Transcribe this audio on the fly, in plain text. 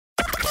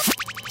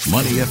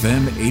Money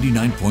FM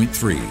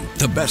 89.3,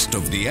 the best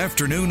of the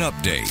afternoon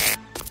update.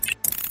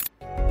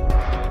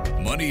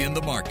 Money in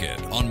the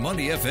Market on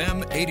Money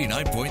FM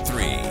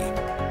 89.3.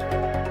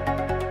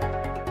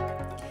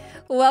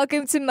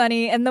 Welcome to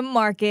Money in the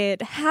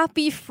Market.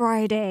 Happy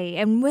Friday.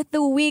 And with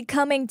the week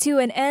coming to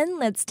an end,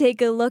 let's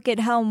take a look at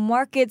how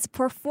markets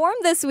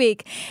performed this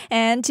week.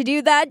 And to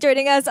do that,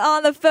 joining us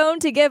on the phone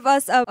to give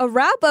us a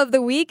wrap of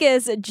the week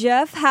is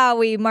Jeff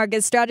Howie,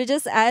 market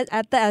strategist at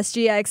the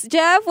SGX.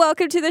 Jeff,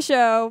 welcome to the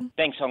show.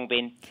 Thanks,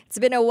 Hongbin. It's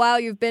been a while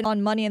you've been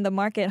on Money in the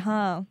Market,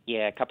 huh?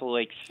 Yeah, a couple of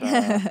weeks.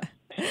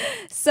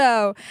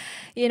 So,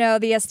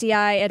 the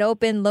STI, it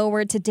opened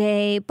lower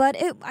today, but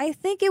I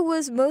think it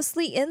was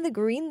mostly in the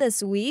green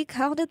this week.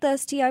 How did the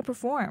STI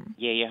perform?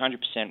 Yeah, you're 100%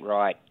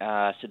 right.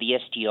 So the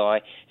STI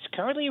is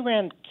currently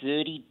around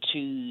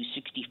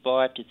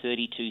 32.65 to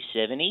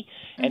 32.70,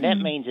 and that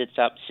means it's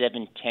up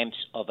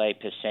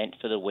 0.7%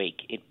 for the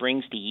week. It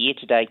brings the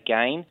year-to-date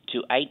gain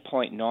to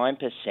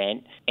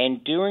 8.9%,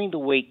 and during the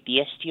week, the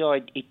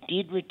STI, it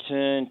did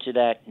return to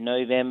that it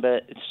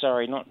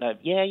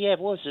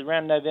was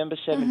around November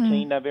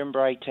 17,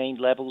 November 18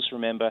 levels,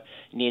 remember,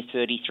 near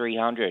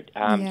 3,300.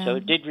 So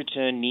it did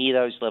return near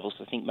those levels.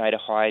 I think made a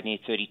high near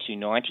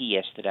 32.90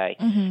 yesterday.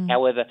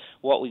 However,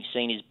 what we've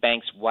seen is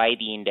banks weigh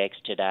the index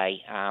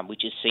today,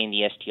 which has seen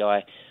the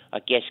STI, I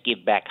guess,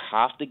 give back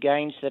half the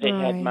gains that it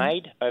had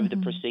made over the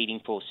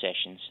preceding 4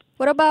 sessions.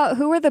 What about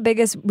who were the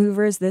biggest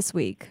movers this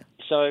week?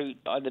 So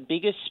the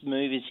biggest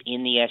movers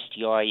in the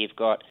STI, you've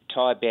got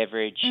Thai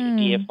Beverage,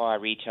 DFI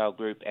Retail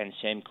Group and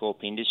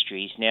Sembcorp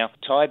Industries. Now,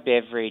 Thai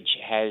Beverage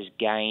has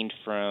gained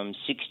from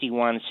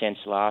 61 cents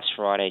last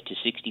Friday to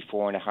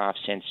 64.5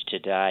 cents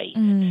today.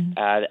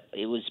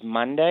 It was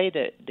Monday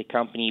that the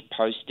company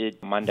posted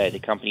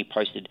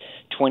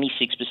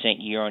 26%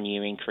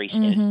 year-on-year increase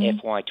in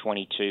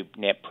FY22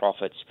 net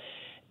profits.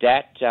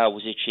 That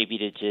was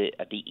attributed to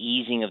the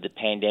easing of the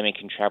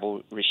pandemic and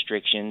travel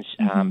restrictions,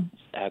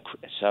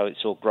 so it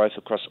saw growth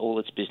across all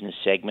its business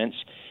segments.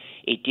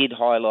 It did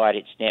highlight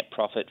its net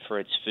profit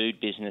for its food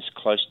business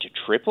close to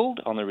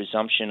tripled on the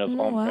resumption of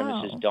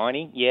on-premises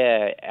dining.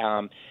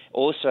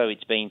 Also,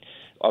 it's been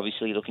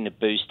obviously looking to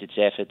boost its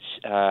efforts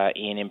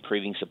in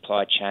improving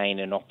supply chain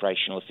and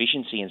operational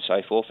efficiency and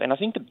so forth. And I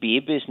think the beer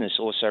business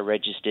also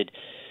registered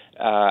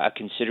a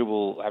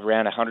considerable,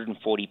 around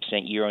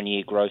 140%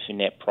 year-on-year growth in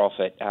net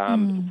profit,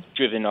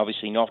 driven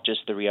obviously not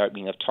just the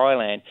reopening of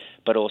Thailand,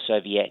 but also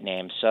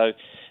Vietnam. So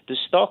the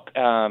stock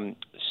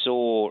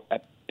saw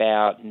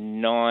about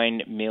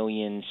 9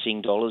 million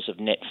Sing dollars of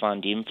net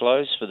fund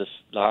inflows for the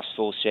last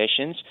 4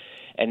 sessions,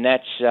 and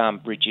that's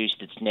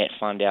reduced its net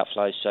fund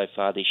outflows so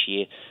far this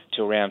year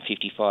to around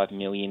 55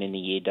 million in the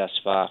year thus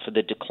far. For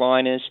the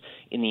decliners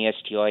in the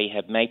STI, you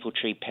have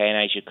Mapletree Pan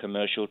Asia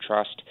Commercial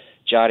Trust,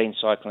 Jardine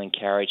Cycle and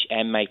Carriage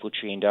and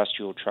Mapletree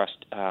Industrial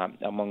Trust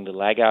among the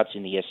laggards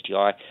in the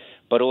STI.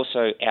 But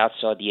also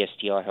outside the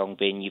STI,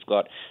 Hongbin, you've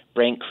got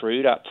Brent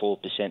Crude up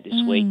 4%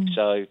 this week.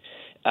 So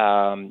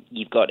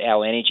you've got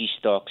our energy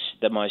stocks,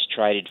 the most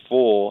traded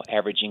 4,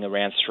 averaging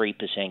around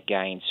 3%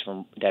 gains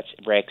that's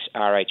Rex,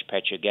 RH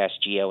Petrogas,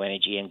 Geo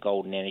Energy and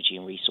Golden Energy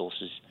and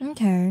Resources.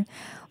 Okay.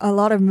 A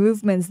lot of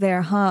movements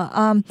there,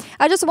 huh?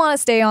 I just want to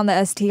stay on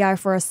the STI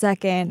for a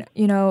second.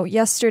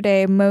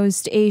 Yesterday,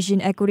 most Asian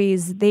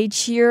equities, they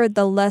cheered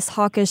the less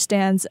hawkish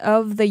stance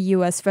of the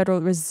U.S. Federal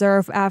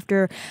Reserve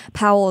after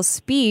Powell's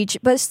speech.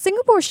 But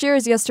Singapore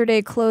shares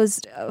yesterday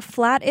closed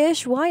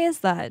flat-ish. Why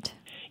is that?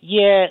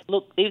 Yeah,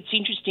 look, it's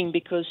interesting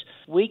because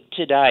week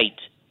to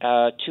date,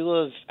 2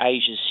 of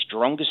Asia's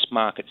strongest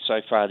markets so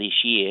far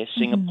this year,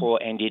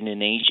 Singapore and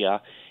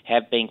Indonesia,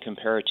 have been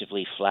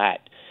comparatively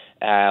flat,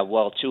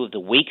 while 2 of the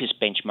weakest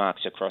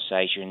benchmarks across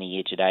Asia in the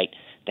year to date,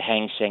 the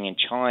Hang Seng and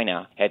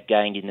China, have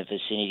gained in the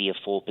vicinity of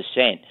 4%.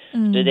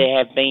 So there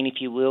have been, if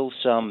you will,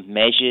 some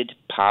measured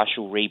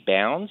partial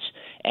rebounds,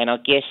 and I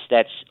guess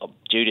that's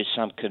due to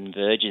some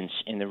convergence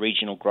in the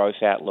regional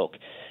growth outlook.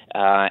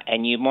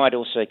 And you might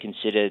also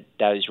consider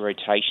those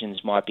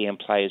rotations might be in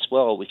play as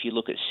well. If you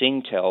look at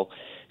Singtel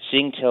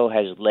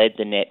has led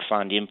the net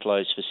fund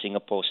inflows for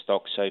Singapore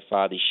stocks so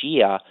far this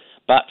year,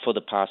 but for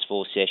the past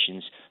 4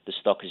 sessions, the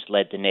stock has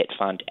led the net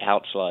fund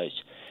outflows.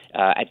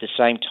 At the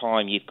same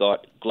time, you've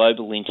got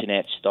global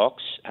internet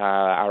stocks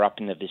are up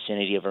in the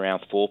vicinity of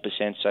around 4%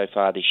 so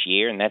far this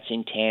year, and that's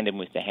in tandem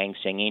with the Hang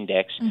Seng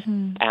Index.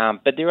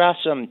 But there are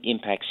some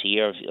impacts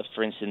here.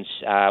 For instance,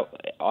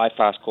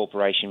 iFast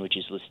Corporation, which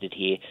is listed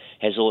here,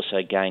 has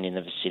also gained in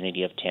the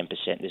vicinity of 10%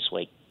 this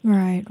week.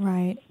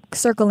 Right.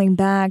 Circling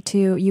back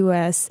to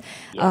U.S.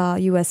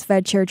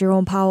 Fed Chair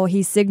Jerome Powell,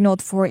 he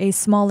signaled for a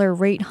smaller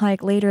rate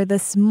hike later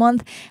this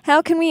month.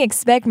 How can we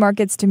expect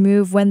markets to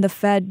move when the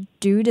Fed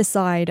do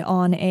decide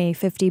on a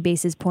 50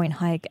 basis point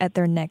hike at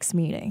their next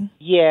meeting?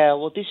 Yeah,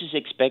 well, this is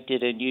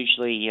expected, and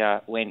usually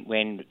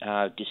when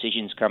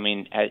decisions come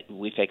in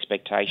with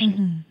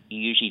expectations, you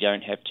usually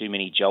don't have too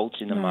many jolts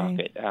in the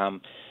market.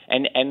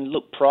 And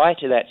look, prior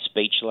to that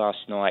speech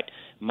last night,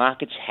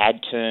 markets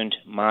had turned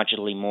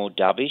marginally more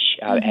dovish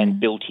and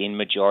built in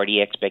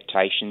majority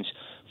expectations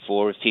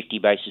for a 50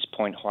 basis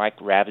point hike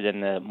rather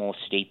than the more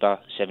steeper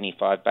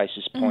 75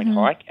 basis point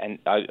hike. And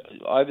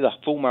over the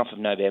full month of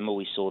November,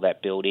 we saw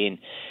that build in.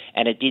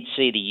 And it did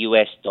see the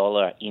US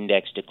dollar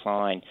index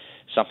decline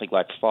something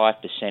like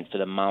 5% for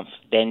the month,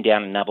 then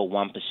down another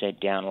 1%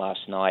 down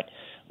last night,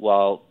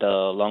 while the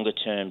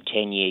longer-term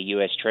 10-year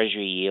US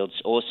Treasury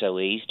yields also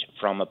eased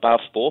from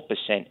above 4%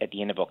 at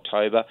the end of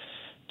October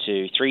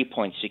to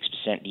 3.6%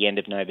 at the end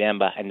of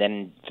November, and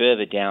then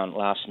further down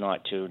last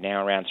night to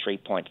now around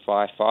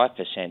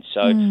 3.55%.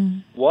 So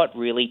what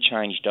really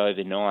changed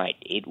overnight?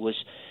 It was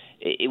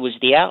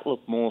the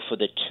outlook more for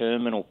the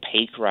terminal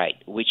peak rate,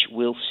 which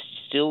will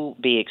still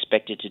be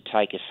expected to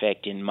take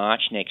effect in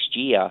March next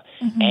year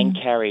and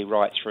carry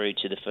right through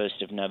to the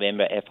 1st of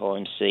November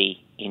FOMC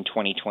in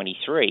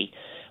 2023.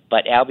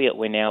 But albeit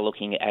we're now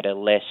looking at a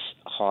less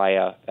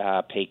higher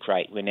peak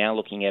rate. We're now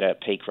looking at a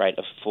peak rate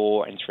of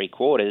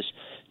 4.75%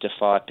 to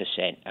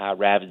 5%,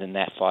 rather than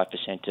that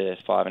 5% to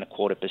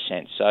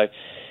 5.25%. So,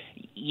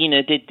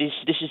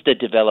 this is the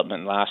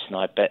development last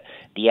night, but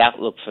the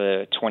outlook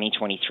for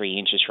 2023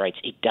 interest rates,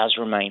 it does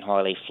remain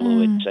highly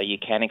fluid. So you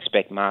can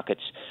expect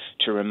markets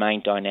to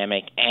remain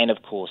dynamic and,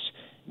 of course,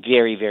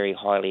 very, very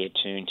highly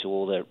attuned to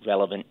all the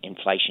relevant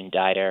inflation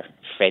data,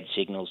 Fed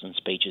signals and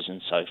speeches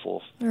and so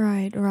forth.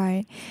 Right.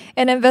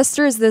 And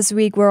investors this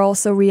week were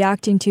also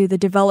reacting to the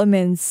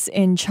developments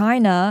in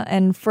China,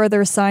 and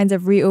further signs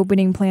of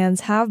reopening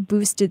plans have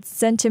boosted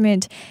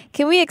sentiment.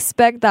 Can we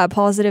expect that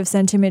positive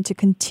sentiment to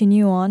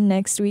continue on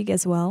next week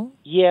as well?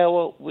 Yeah,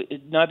 well,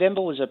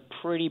 November was a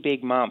pretty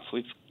big month.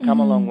 We've come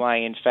a long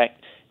way. In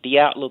fact, the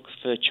outlook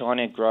for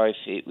China growth,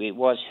 it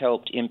was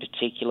helped in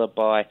particular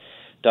by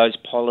those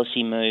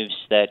policy moves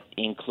that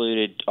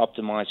included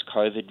optimised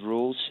COVID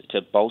rules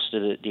to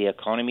bolster the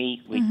economy.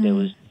 There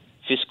was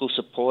fiscal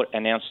support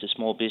announced to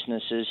small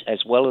businesses,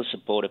 as well as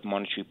supportive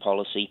monetary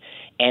policy,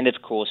 and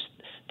of course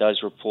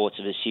those reports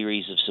of a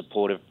series of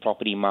supportive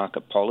property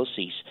market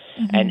policies.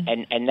 And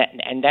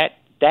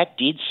that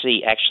did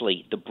see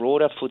actually the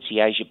broader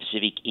FTSE Asia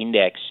Pacific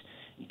Index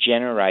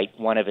generate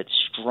one of its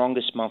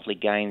strongest monthly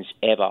gains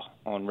ever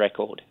on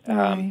record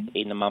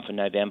in the month of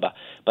November.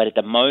 But at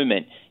the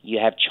moment, you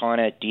have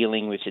China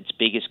dealing with its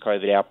biggest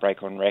COVID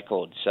outbreak on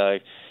record. So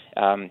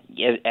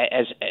we've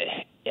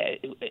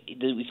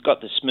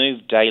got the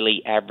smooth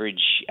daily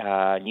average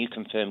new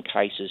confirmed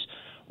cases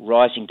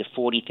rising to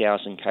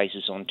 40,000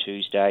 cases on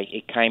Tuesday.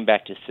 It came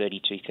back to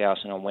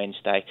 32,000 on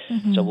Wednesday.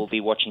 So we'll be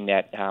watching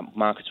that.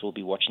 Markets will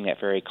be watching that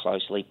very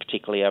closely,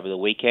 particularly over the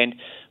weekend.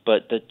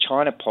 But the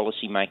China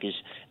policymakers,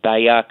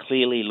 they are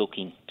clearly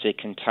looking to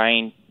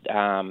contain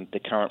the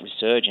current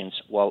resurgence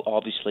while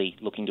obviously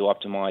looking to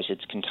optimise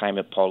its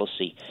containment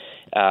policy.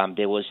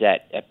 There was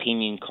that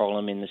opinion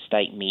column in the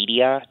state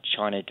media,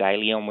 China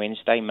Daily, on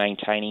Wednesday,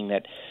 maintaining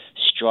that,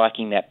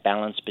 striking that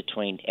balance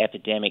between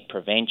epidemic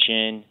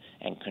prevention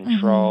and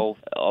control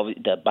of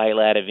the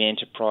bailout of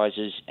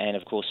enterprises and,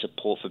 of course,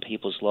 support for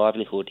people's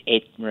livelihood.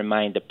 It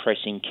remained the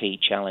pressing key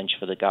challenge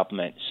for the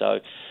government. So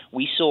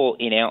we saw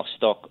in our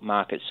stock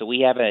market, so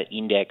we have an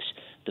index,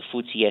 the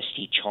FTSE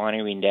ST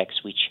China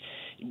Index, which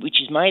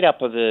is made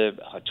up of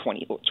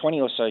 20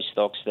 or so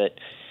stocks that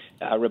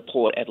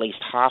report at least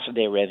half of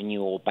their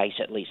revenue or base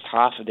at least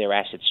half of their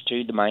assets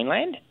to the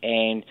mainland.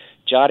 And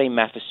Jardine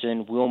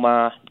Matheson,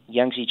 Wilmar,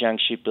 Yangtze Jiang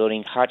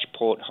Shipbuilding, Hutch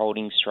Port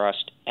Holdings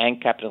Trust,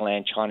 and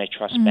CapitaLand China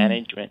Trust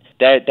Management,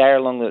 they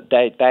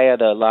are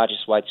the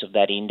largest weights of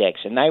that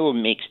index, and they were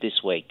mixed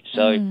this week.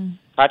 So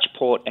Hutch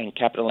Port and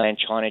CapitaLand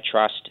China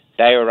Trust,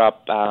 they are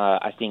up,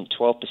 I think,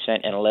 12%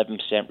 and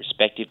 11%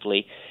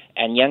 respectively.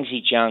 And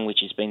Yangtze Jiang, which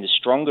has been the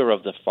stronger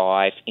of the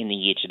five in the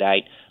year to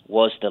date,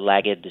 was the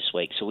laggard this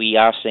week. So we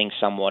are seeing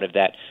somewhat of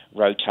that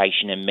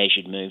rotation and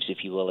measured moves,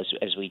 if you will,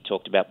 as we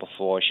talked about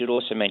before. I should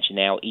also mention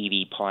our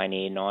EV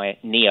pioneer,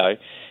 NIO,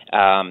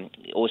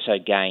 also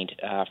gained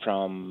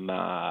from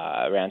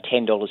around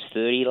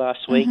 $10.30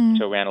 last week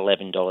to around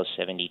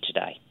 $11.70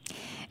 today.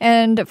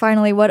 And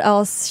finally, what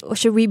else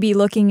should we be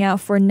looking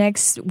out for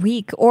next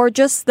week or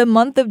just the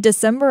month of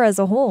December as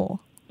a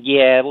whole?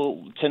 Yeah,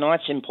 well,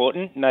 tonight's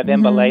important,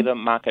 November labour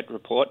market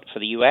report for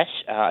the US.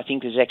 I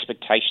think there's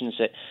expectations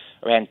that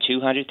around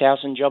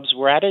 200,000 jobs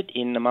were added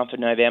in the month of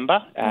November.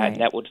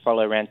 That would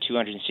follow around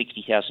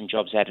 260,000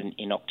 jobs added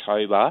in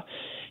October.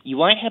 You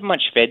won't have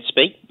much Fed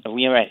speak.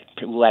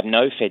 We'll have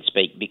no Fed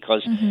speak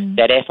because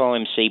that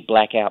FOMC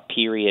blackout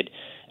period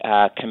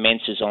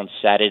commences on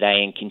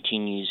Saturday and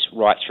continues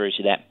right through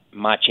to that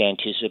much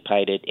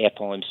anticipated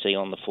FOMC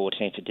on the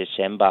 14th of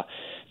December.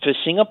 For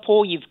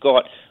Singapore, you've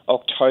got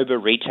October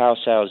retail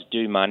sales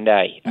due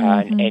Monday,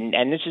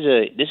 and this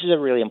is a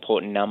really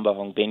important number,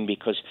 Hong Bin,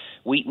 because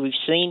we've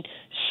seen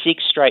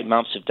 6 straight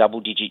months of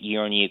double-digit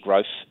year-on-year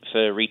growth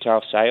for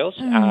retail sales,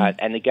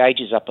 and the gauge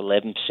is up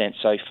 11%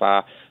 so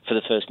far for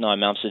the first 9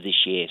 months of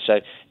this year. So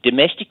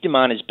domestic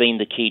demand has been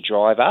the key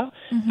driver.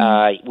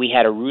 We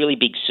had a really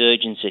big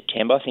surge in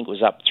September. I think it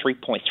was up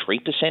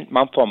 3.3%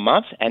 month on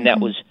month, and that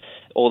was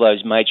all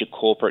those major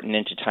corporate and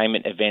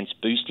entertainment events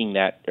boosting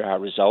that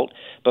result.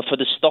 But for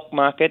the stock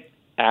market,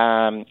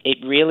 it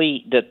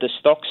really, the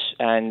stocks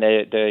and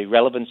the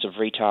relevance of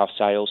retail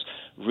sales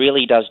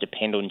really does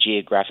depend on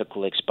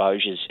geographical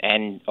exposures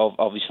and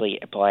obviously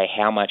by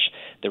how much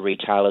the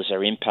retailers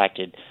are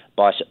impacted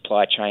by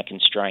supply chain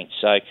constraints.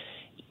 So,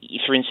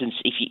 for instance,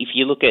 if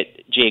you look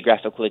at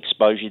geographical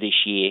exposure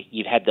this year,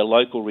 you've had the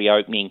local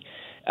reopening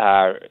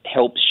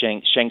helps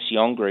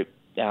Shengxiong Group.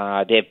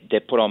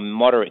 They've put on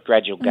moderate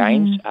gradual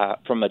gains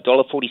from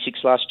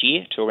 $1.46 last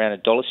year to around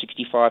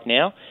 $1.65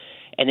 now.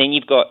 And then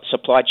you've got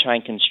supply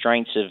chain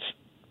constraints of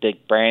the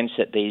brands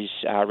that these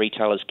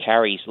retailers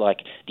carry,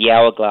 like the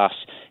Hourglass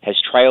has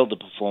trailed the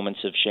performance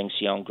of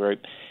Shengxiong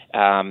Group,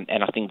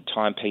 and I think the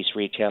timepiece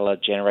retailer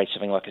generates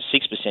something like a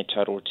 6%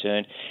 total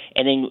return.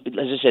 And then,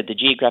 as I said, the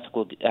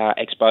geographical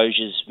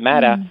exposures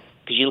matter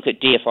because you look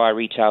at DFI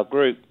Retail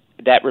Group,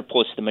 that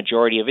reports the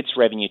majority of its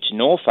revenue to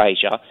North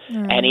Asia,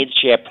 and its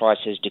share price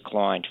has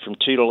declined from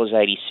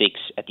 $2.86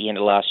 at the end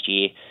of last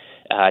year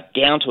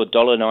down to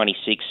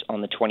 $1.96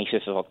 on the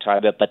 25th of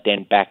October, but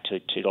then back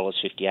to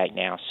 $2.58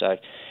 now. So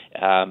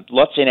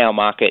lots in our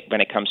market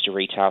when it comes to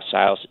retail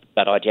sales,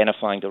 but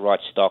identifying the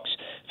right stocks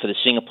for the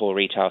Singapore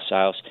retail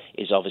sales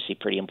is obviously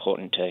pretty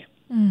important too.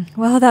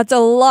 Well, that's a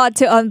lot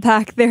to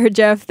unpack there,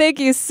 Jeff. Thank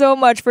you so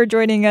much for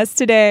joining us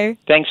today.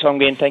 Thanks,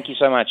 Hongbin. Thank you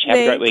so much. Have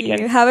a great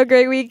weekend. Have a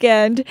great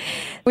weekend.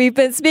 We've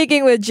been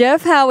speaking with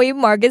Jeff Howie,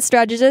 market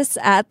strategist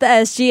at the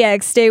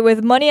SGX. Stay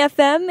with Money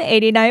FM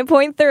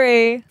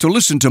 89.3. To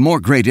listen to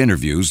more great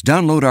interviews,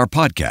 download our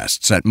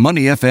podcasts at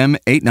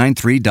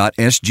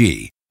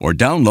moneyfm893.sg or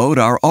download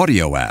our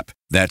audio app.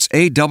 That's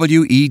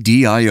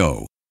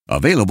AWEDIO.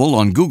 Available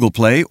on Google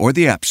Play or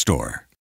the App Store.